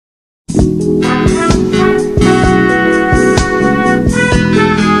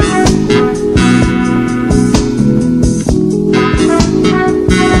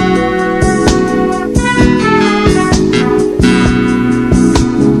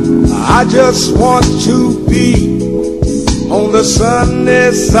I just want to be on the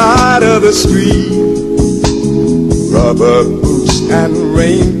sunny side of the street. Rubber boots and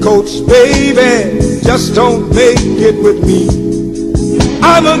raincoats, baby, just don't make it with me.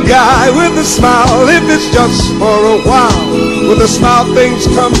 I'm a guy with a smile, if it's just for a while. With a smile things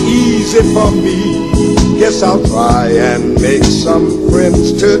come easy for me. Guess I'll try and make some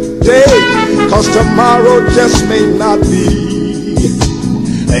friends today, 'cause tomorrow just may not be.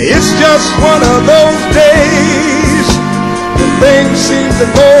 It's just one of those days when things seem to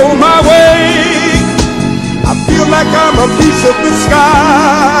go my way. I feel like I'm a piece of the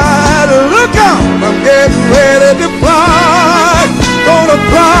sky. Look out, I'm getting ready to fly. Gonna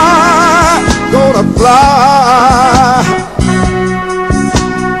fly, gonna fly.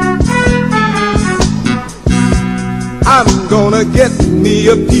 I'm gonna get me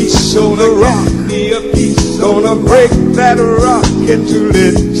a piece of the rock. Gonna break that rock into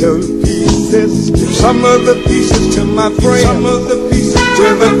little pieces. Give some of the pieces to my friend. Some of the pieces to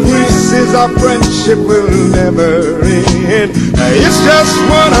the pieces our friendship will never end. It's just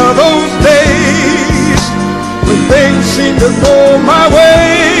one of those days when things seem to go my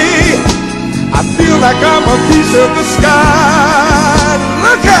way. I feel like I'm a piece of the sky.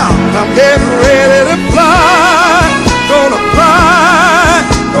 Look out, I'm getting ready to fly. Gonna fly,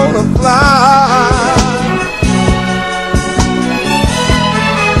 gonna fly.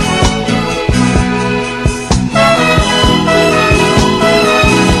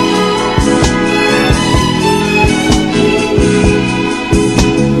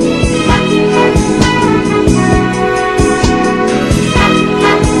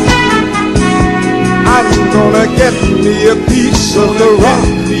 Gonna get me a piece of the rock.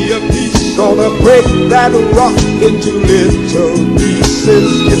 Gonna break that rock into little pieces.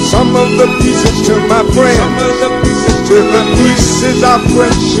 Get some of the pieces to my friend. To the pieces our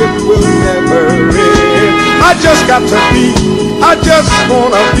friendship will never end. I just got to be, I just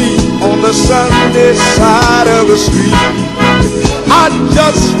wanna be on the sunny side of the street. I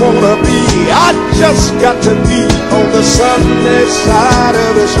just wanna be, I just got to be on the sunny side